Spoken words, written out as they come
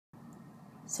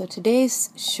So today's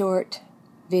short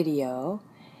video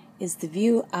is the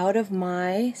view out of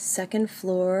my third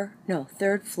floor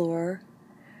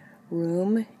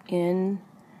room in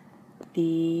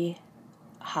the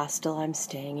hostel I'm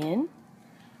staying in.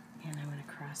 And I'm going to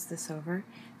cross this over.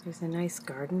 There's a nice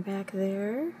garden back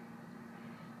there.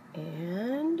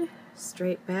 And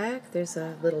straight back, there's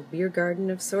a little beer garden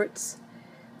of sorts.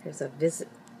 There's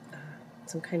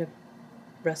some kind of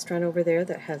restaurant over there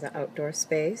that has an outdoor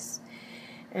space.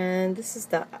 And this is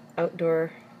the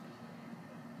outdoor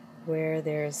where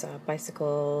there's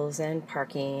bicycles and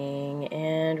parking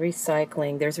and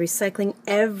recycling. There's recycling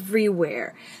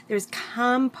everywhere. There's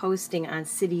composting on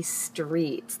city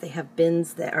streets. They have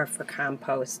bins that are for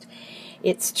compost.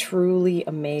 It's truly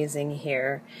amazing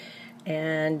here.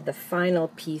 And the final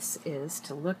piece is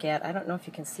to look at, I don't know if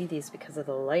you can see these because of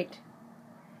the light.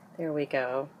 There we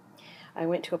go. I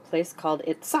went to a place called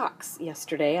It Socks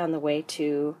yesterday on the way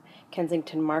to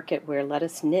Kensington Market, where Let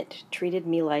Us Knit treated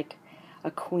me like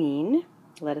a queen.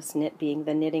 Let Us Knit being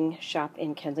the knitting shop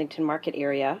in Kensington Market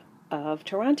area of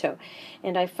Toronto.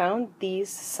 And I found these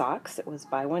socks. It was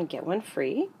buy one, get one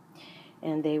free.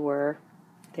 And they're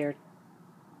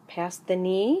past the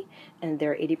knee, and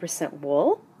they're 80%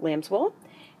 wool, lamb's wool.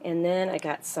 And then I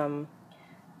got some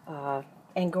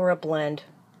Angora Blend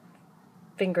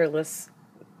fingerless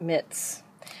mitts,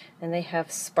 and they have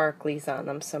sparklies on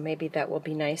them, so maybe that will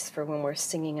be nice for when we're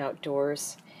singing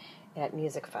outdoors at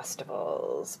music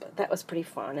festivals. But that was pretty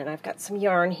fun. And I've got some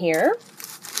yarn here.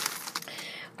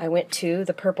 I went to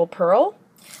the Purple Pearl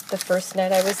the first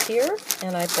night I was here,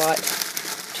 and I bought 2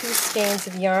 skeins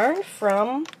of yarn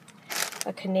from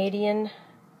a Canadian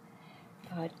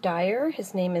dyer.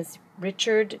 His name is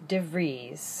Richard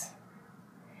DeVries.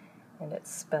 And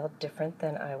it's spelled different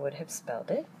than I would have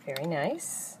spelled it. Very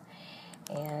nice.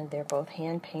 And they're both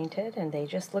hand-painted, and they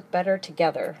just look better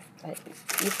together.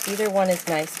 Either one is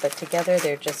nice, but together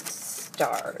they're just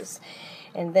stars.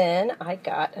 And then I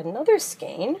got another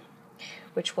skein,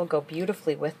 which will go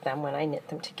beautifully with them when I knit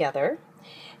them together.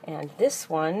 And this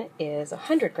one is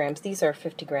 100 grams. These are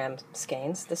 50-gram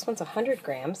skeins. This one's 100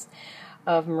 grams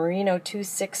of Merino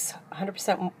 2/6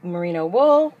 100% merino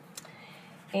wool.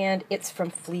 And it's from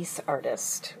Fleece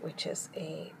Artist, which is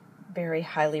a very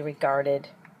highly regarded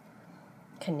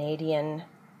Canadian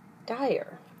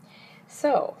dyer.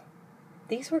 So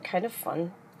these were kind of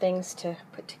fun things to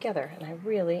put together, and I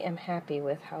really am happy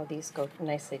with how these go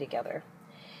nicely together.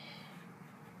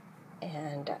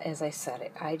 And as I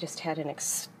said, I just had an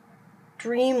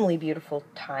extremely beautiful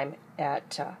time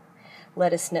at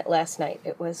Let Us Knit last night.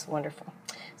 It was wonderful.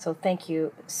 So thank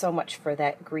you so much for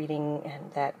that greeting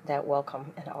and that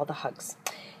welcome and all the hugs.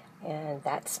 And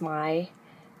that's my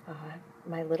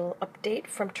my little update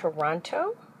from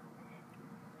Toronto.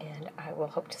 And I will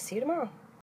hope to see you tomorrow.